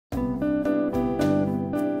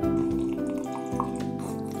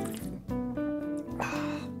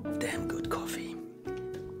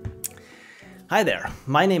Hi there,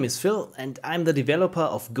 my name is Phil and I'm the developer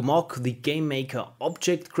of GMOC, the GameMaker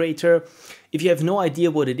Object Creator. If you have no idea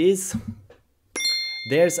what it is,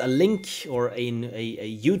 there's a link or a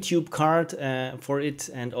YouTube card for it,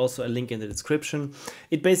 and also a link in the description.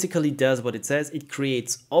 It basically does what it says. It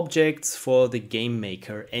creates objects for the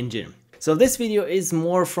GameMaker engine. So this video is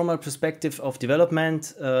more from a perspective of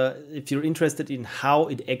development, if you're interested in how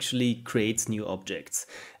it actually creates new objects.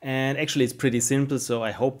 And actually it's pretty simple, so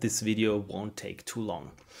I hope this video won't take too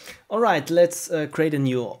long. All right, let's create a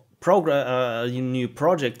new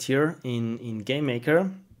project here in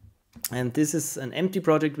GameMaker. And this is an empty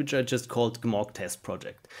project which I just called GMOC test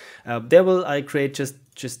project. There will I create just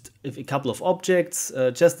a couple of objects,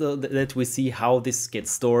 just that we see how this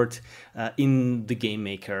gets stored in the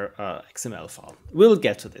GameMaker XML file. We'll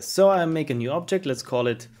get to this. So I make a new object. Let's call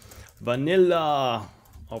it vanilla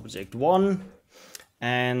object 1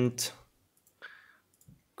 and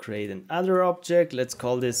create another object. Let's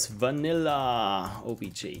call this vanilla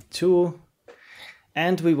obj2.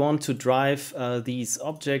 And we want to drive these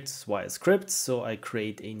objects via scripts, so I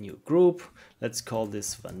create a new group. Let's call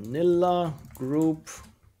this vanilla group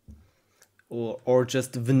or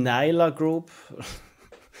just vanilla group.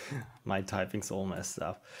 My typing's all messed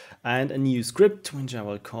up. And a new script, which I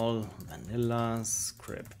will call vanilla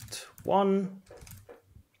script 1.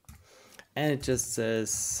 And it just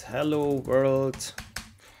says, hello world,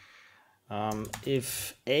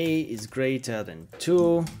 if A is greater than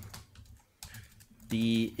 2,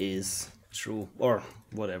 B is true, or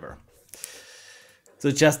whatever. So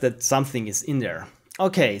just that something is in there.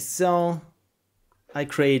 Okay, so I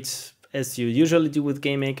create, as you usually do with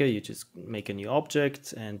GameMaker, you just make a new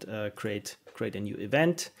object and create a new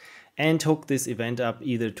event and hook this event up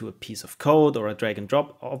either to a piece of code or a drag and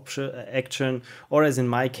drop action, or as in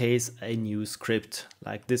my case, a new script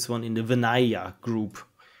like this one in the vanilla group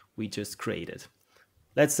we just created.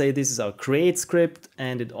 Let's say this is our create script,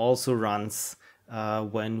 and it also runs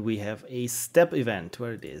when we have a step event.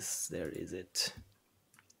 Where it is, there is it.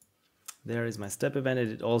 There is my step event,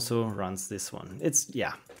 and it also runs this one. It's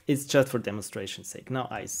just for demonstration's sake. Now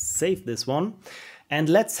I save this one, and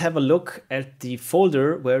let's have a look at the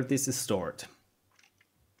folder where this is stored.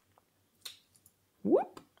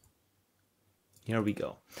 Whoop. Here we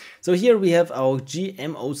go. So here we have our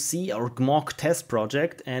GMOC, our GMOC test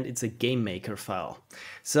project, and it's a GameMaker file.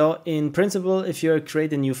 So in principle, if you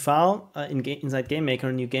create a new file inside GameMaker,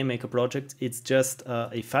 a new GameMaker project, it's just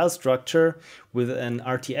a file structure with an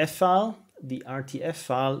RTF file. The RTF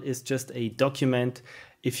file is just a document.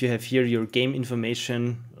 If you have here your game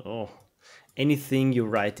information, anything you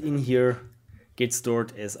write in here gets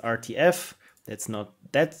stored as RTF. That's not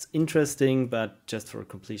that interesting, but just for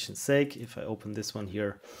completion's sake, if I open this one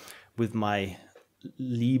here with my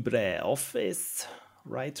LibreOffice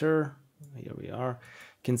writer, here we are,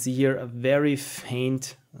 you can see here a very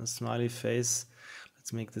faint smiley face.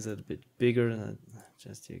 Let's make this a bit bigger,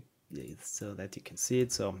 so that you can see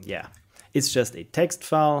it. So yeah, it's just a text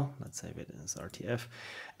file. Let's save it as RTF.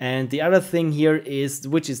 And the other thing here is,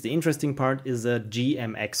 which is the interesting part, is a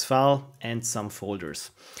GMX file and some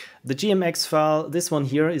folders. The GMX file, this one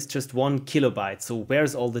here, is just 1 kilobyte. So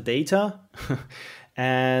where's all the data?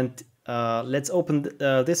 And let's open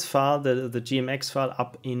this file, the GMX file,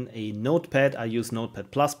 up in a notepad. I use Notepad++,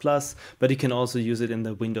 but you can also use it in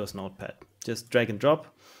the Windows Notepad. Just drag and drop.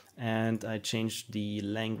 And I changed the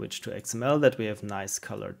language to XML, that we have nice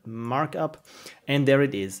colored markup. And there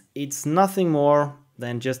it is. It's nothing more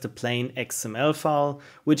than just a plain XML file,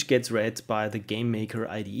 which gets read by the GameMaker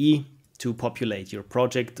IDE to populate your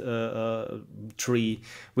project tree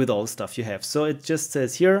with all the stuff you have. So it just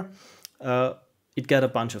says here, it got a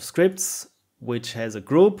bunch of scripts, which has a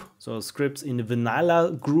group. So scripts in the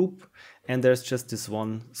vanilla group, and there's just this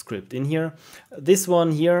one script in here. This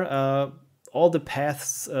one here, all the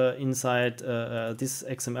paths inside this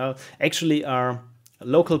XML actually are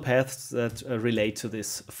local paths that relate to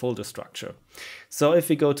this folder structure. So if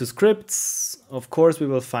we go to scripts, of course, we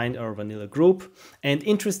will find our vanilla group. And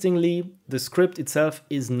interestingly, the script itself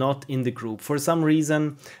is not in the group. For some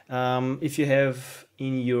reason, if you have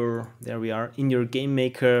in your, there we are, in your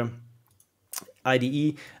GameMaker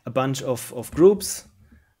IDE, a bunch of groups,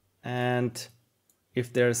 and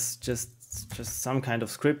if there's just some kind of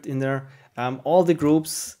script in there, all the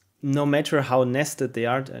groups, no matter how nested they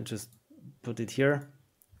are, I just put it here,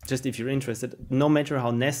 just if you're interested, no matter how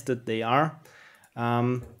nested they are,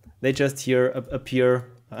 they just here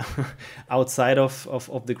appear outside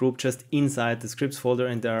of the group, just inside the scripts folder,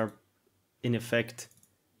 and they're in effect,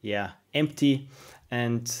 empty,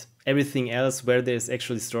 and everything else where there's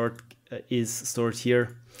actually stored is stored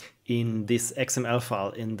here in this XML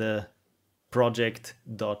file in the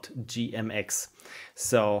project.gmx.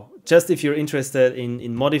 So just if you're interested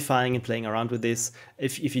in modifying and playing around with this,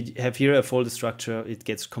 if you have here a folder structure, it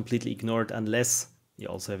gets completely ignored unless you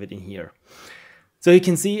also have it in here. So you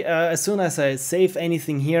can see as soon as I save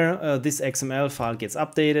anything here, this XML file gets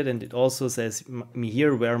updated, and it also says me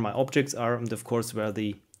here where my objects are and of course where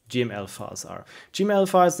the GML files are. GML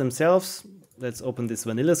files themselves, let's open this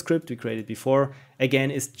vanilla script we created before,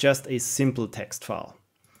 again is just a simple text file.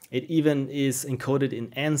 It even is encoded in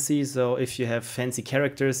ANSI, so if you have fancy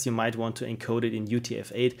characters, you might want to encode it in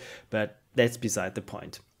UTF-8, but that's beside the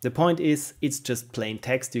point. The point is, it's just plain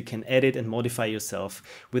text you can edit and modify yourself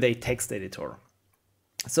with a text editor.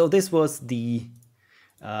 So this was the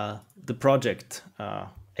project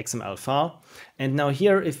XML file. And now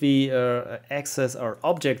here, if we access our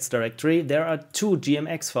objects directory, there are 2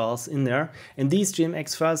 GMX files in there. And these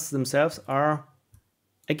GMX files themselves are,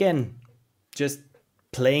 again, just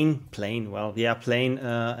plain XML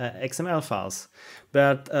files.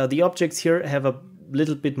 But the objects here have a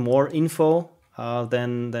little bit more info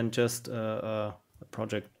than just a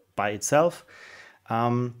project by itself.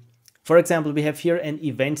 For example, we have here an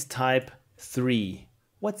event type 3.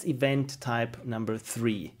 What's event type number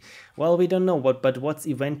 3? Well, we don't know but what's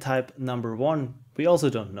event type number 1? We also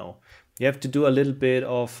don't know. You have to do a little bit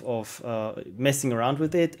of messing around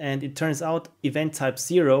with it, and it turns out event type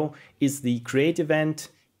 0 is the create event,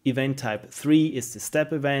 event type 3 is the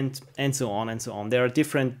step event, and so on and so on. There are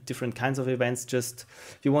different kinds of events. Just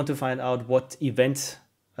if you want to find out what event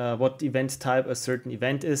type a certain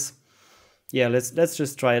event is, yeah, let's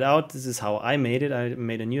just try it out. This is how I made it. I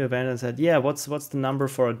made a new event and said, yeah, what's the number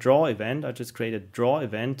for a draw event? I just create a draw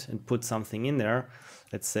event and put something in there.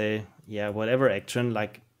 Let's say, yeah, whatever action,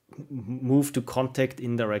 like move to contact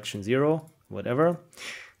in direction 0, whatever.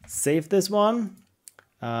 Save this one.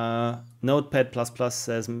 Notepad++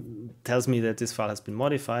 tells me that this file has been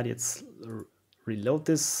modified. Let's reload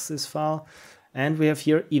this file. And we have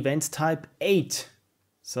here event type 8.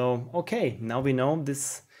 So, okay, now we know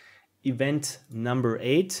this event number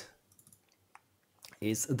 8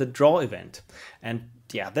 is the draw event. And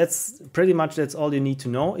yeah, that's all you need to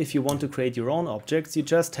know. If you want to create your own objects, you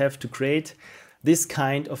just have to create this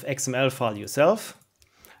kind of XML file yourself.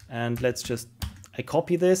 And I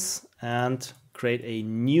copy this and create a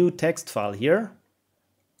new text file here.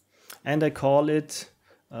 And I call it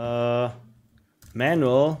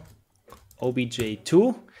manual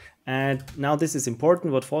obj2. And now this is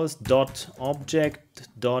important. What follows?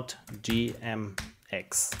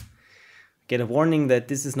 .object.gmx. Get a warning that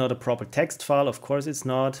this is not a proper text file. Of course it's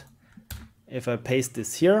not. If I paste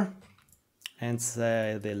this here and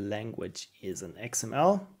say the language is an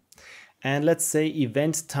XML, and let's say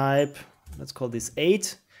event type, let's call this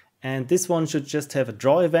 8, and this one should just have a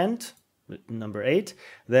draw event, number 8,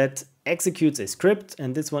 that executes a script,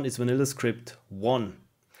 and this one is vanilla script 1.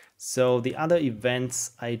 So the other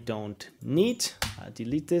events I don't need. I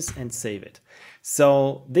delete this and save it.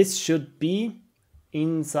 So this should be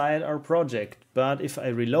inside our project, but if I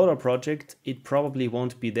reload our project, it probably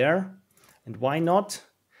won't be there. And why not?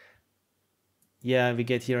 Yeah, we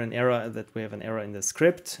get here an error that we have an error in the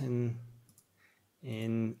script, in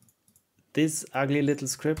this ugly little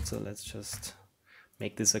script. So let's just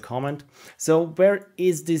make this a comment. So where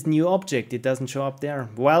is this new object? It doesn't show up there.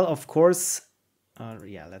 Well, of course,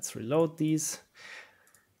 yeah, let's reload these.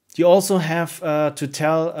 You also have to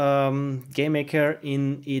tell GameMaker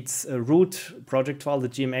in its root project file, the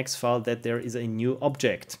GMX file, that there is a new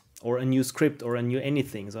object or a new script or a new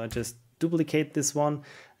anything. So I just duplicate this one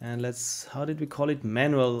and let's, how did we call it?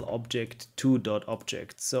 Manual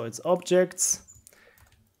object2.object. So it's objects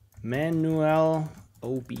manual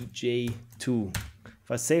obj2.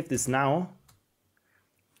 If I save this now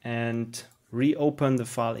and reopen the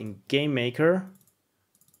file in GameMaker,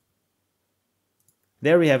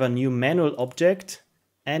 there we have a new manual object,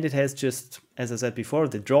 and it has just, as I said before,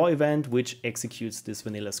 the draw event, which executes this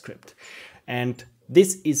vanilla script. And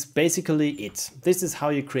this is basically it. This is how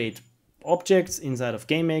you create objects inside of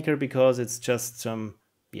GameMaker, because it's just some,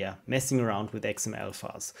 messing around with XML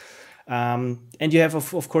files. And you have,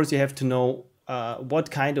 of course, you have to know what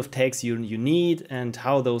kind of tags you need and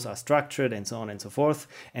how those are structured and so on and so forth,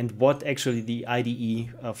 and what actually the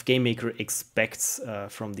IDE of GameMaker expects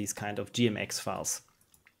from these kind of GMX files.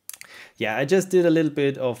 Yeah, I just did a little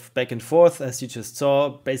bit of back and forth, as you just saw.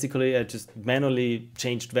 Basically, I just manually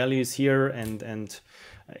changed values here and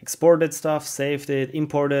exported stuff, saved it,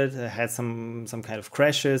 imported. I had some kind of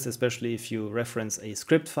crashes, especially if you reference a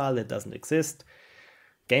script file that doesn't exist.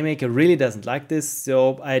 GameMaker really doesn't like this,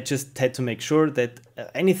 so I just had to make sure that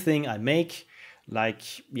anything I make like,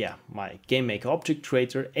 yeah, my GameMaker Object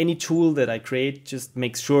Creator. Any tool that I create just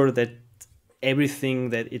makes sure that everything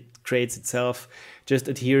that it creates itself just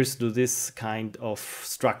adheres to this kind of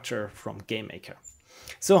structure from GameMaker.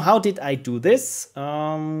 So how did I do this?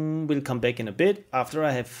 We'll come back in a bit after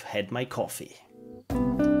I have had my coffee.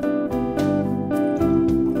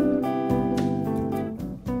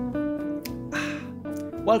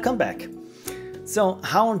 Welcome back. So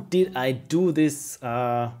how did I do this?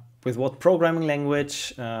 With what programming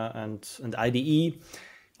language and IDE?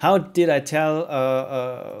 How did I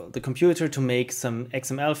tell the computer to make some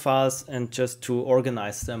XML files and just to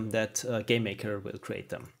organize them that GameMaker will create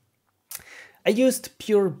them? I used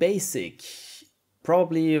Pure Basic.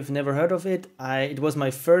 Probably you've never heard of it. It was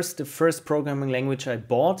the first programming language I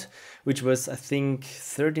bought, which was, I think,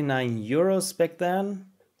 39 euros back then,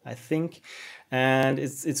 I think. And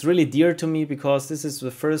it's really dear to me because this is the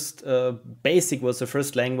first, Basic was the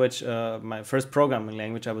first language, my first programming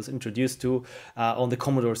language I was introduced to on the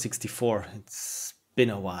Commodore 64. It's been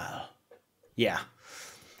a while. Yeah.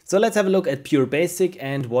 So let's have a look at Pure Basic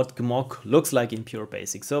and what GMOC looks like in Pure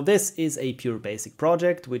Basic. So this is a Pure Basic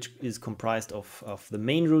project, which is comprised of the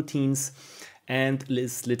main routines and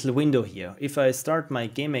this little window here. If I start my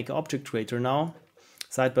GameMaker Object Creator now,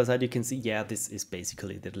 side by side, you can see, yeah, this is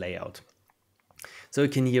basically the layout. So you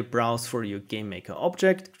can here browse for your GameMaker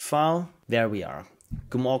object file. There we are,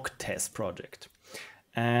 GMOC test project.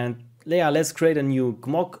 And yeah, let's create a new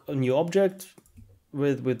new object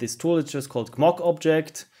with this tool. It's just called GMOC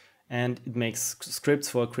object, and it makes scripts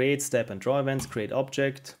for create, step, and draw events. Create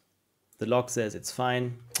object. The log says it's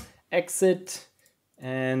fine. Exit.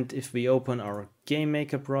 And if we open our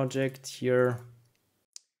GameMaker project here,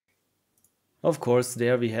 of course,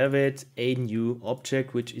 there we have it, a new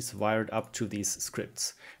object which is wired up to these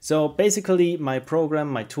scripts. So basically my program,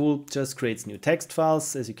 my tool just creates new text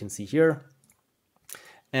files, as you can see here,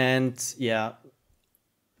 and yeah,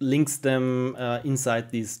 links them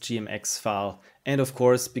inside this GMX file. And of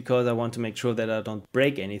course, because I want to make sure that I don't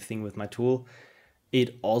break anything with my tool,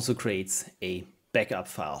 it also creates a backup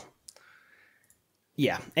file.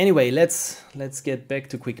 Yeah, anyway, let's get back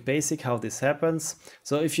to quick basic, how this happens.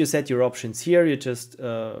 So if you set your options here, you just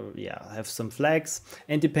have some flags,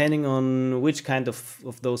 and depending on which kind of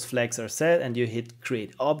those flags are set and you hit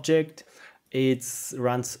create object, it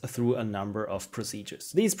runs through a number of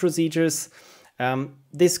procedures. These procedures,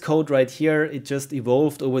 this code right here, it just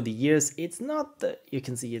evolved over the years. It's not you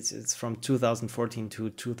can see it's from 2014 to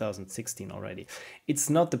 2016 already. It's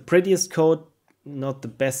not the prettiest code, not the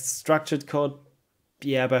best structured code.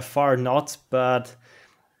 Yeah, by far not, but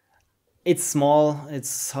it's small.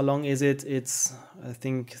 It's, how long is it? It's, I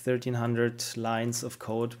think, 1300 lines of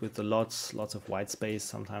code with lots of white space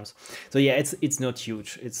sometimes. So yeah, it's not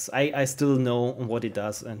huge. I still know what it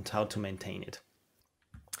does and how to maintain it.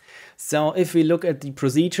 So if we look at the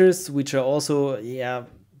procedures, which are also, yeah,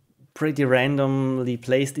 pretty randomly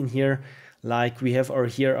placed in here, like we have our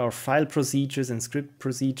file procedures and script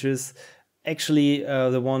procedures. Actually,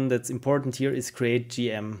 the one that's important here is create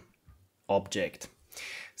GM object.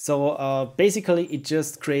 So basically, it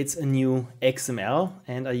just creates a new XML,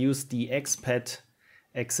 and I use the expat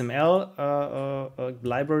XML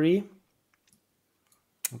library.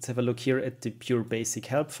 Let's have a look here at the Pure Basic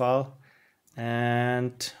help file.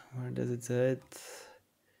 And where does it say it?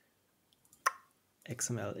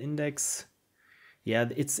 XML index. Yeah,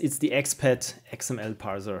 it's the expat XML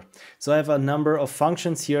parser. So I have a number of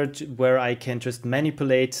functions here where I can just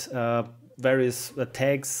manipulate various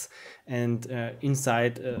tags and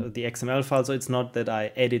inside the XML file. So it's not that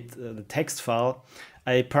I edit the text file.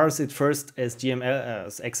 I parse it first as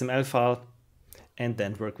XML file and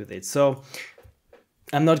then work with it. So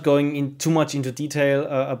I'm not going too much into detail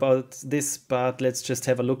about this, but let's just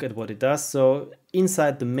have a look at what it does. So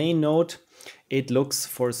inside the main node, it looks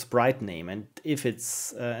for sprite name, and if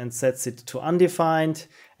it's and sets it to undefined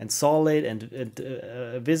and solid and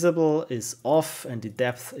visible is off, and the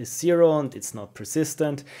depth is 0 and it's not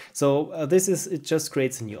persistent. So it just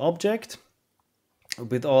creates a new object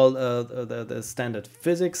with all the standard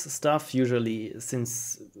physics stuff. Usually,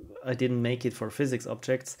 since I didn't make it for physics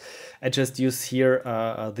objects, I just use here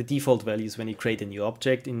the default values when you create a new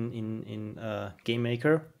object in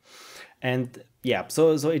GameMaker. And yeah,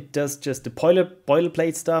 so it does just the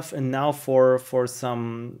boilerplate stuff. And now for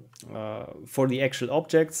the actual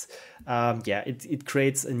objects, yeah, it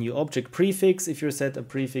creates a new object prefix. If you set a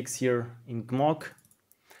prefix here in GMOC,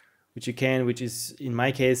 which you can, which is in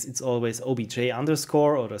my case, it's always obj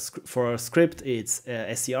underscore, or for a script, it's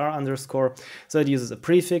scr underscore. So it uses a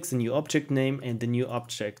prefix, a new object name, and the new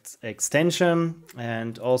object extension,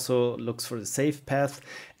 and also looks for the save path.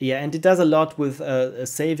 Yeah, and it does a lot with a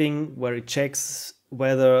saving, where it checks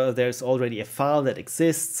whether there's already a file that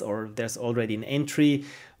exists, or there's already an entry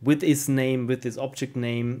with its name, with this object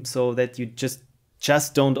name, so that you just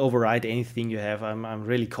don't overwrite anything you have. I'm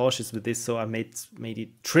really cautious with this, so I made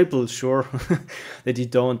it triple sure that you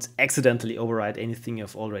don't accidentally overwrite anything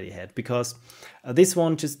you've already had, because this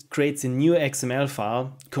one just creates a new XML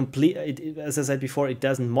file. As I said before, it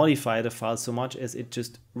doesn't modify the file so much as it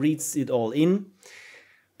just reads it all in.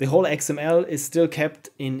 The whole XML is still kept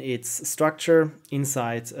in its structure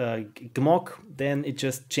inside GMOC. Then it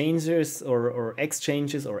just changes or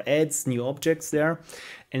exchanges or adds new objects there.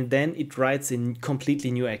 And then it writes a completely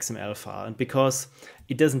new XML file. And because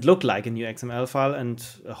it doesn't look like a new XML file, and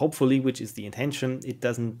hopefully, which is the intention,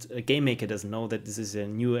 GameMaker doesn't know that this is a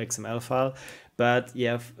new XML file. But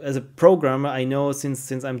yeah, as a programmer, I know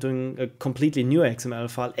since I'm doing a completely new XML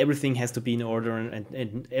file, everything has to be in order,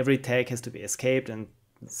 and every tag has to be escaped, and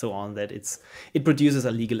so on, that it produces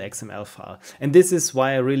a legal XML file. And this is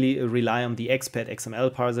why I really rely on the expat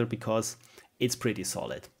XML parser, because it's pretty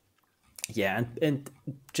solid. Yeah, and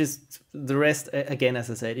just the rest, again,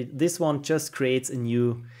 as I said, this one just creates a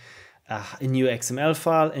new XML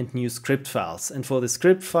file and new script files. And for the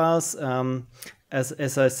script files,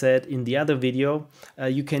 as I said in the other video,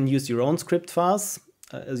 you can use your own script files,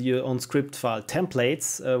 your own script file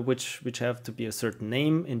templates, which have to be a certain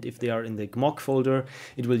name, and if they are in the GMOC folder,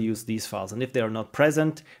 it will use these files. And if they are not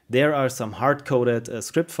present, there are some hard-coded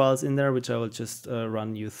script files in there, which I will just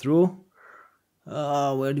run you through.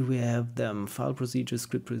 Where do we have them? File procedures,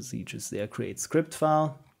 script procedures. There, create script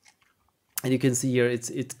file. And you can see here,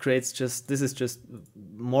 it creates this is just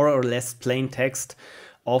more or less plain text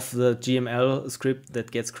of the GML script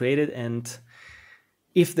that gets created. And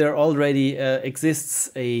if there already exists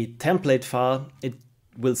a template file, it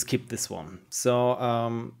will skip this one.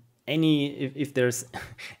 So if there's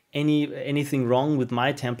anything wrong with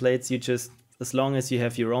my templates, you just, as long as you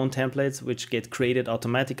have your own templates, which get created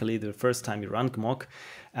automatically the first time you run GMOC,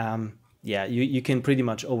 yeah, you can pretty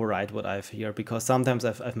much override what I have here, because sometimes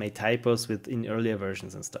I've made typos in earlier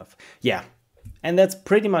versions and stuff. Yeah, and that's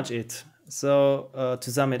pretty much it. So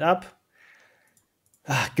to sum it up,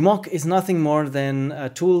 GMOC is nothing more than a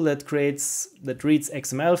tool that reads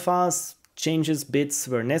XML files, changes bits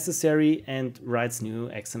where necessary, and writes new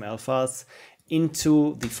XML files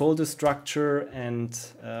into the folder structure and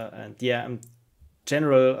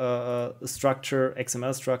general structure,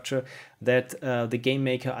 XML structure that the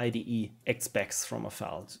GameMaker IDE expects from a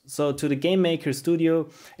file. So to the GameMaker Studio,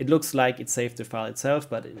 it looks like it saved the file itself,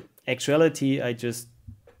 but in actuality, I just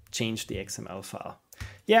changed the XML file.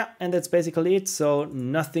 Yeah, and that's basically it. So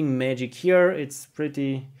nothing magic here. It's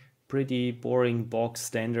pretty boring box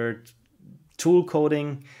standard tool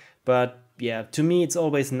coding, but yeah, to me it's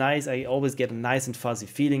always nice. I always get a nice and fuzzy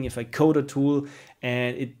feeling if I code a tool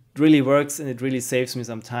and it really works and it really saves me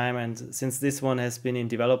some time. And since this one has been in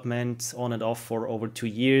development on and off for over 2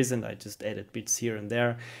 years, and I just added bits here and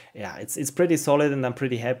there, yeah, it's pretty solid and I'm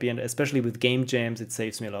pretty happy. And especially with game jams, it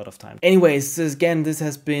saves me a lot of time. Anyways, again, this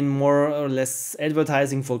has been more or less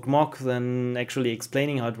advertising for GMOC than actually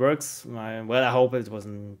explaining how it works. Well, I hope it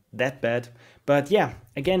wasn't that bad. But yeah,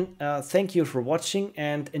 again, thank you for watching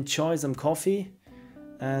and enjoy some coffee.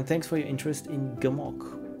 Thanks for your interest in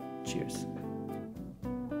GameMaker. Cheers.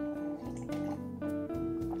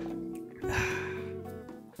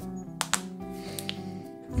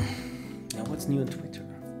 Now, what's new on Twitter?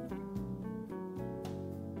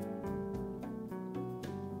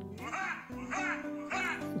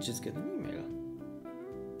 Just get an email.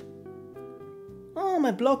 Oh,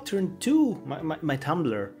 my blog turned 2. My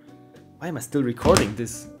Tumblr. Why am I still recording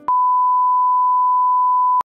this?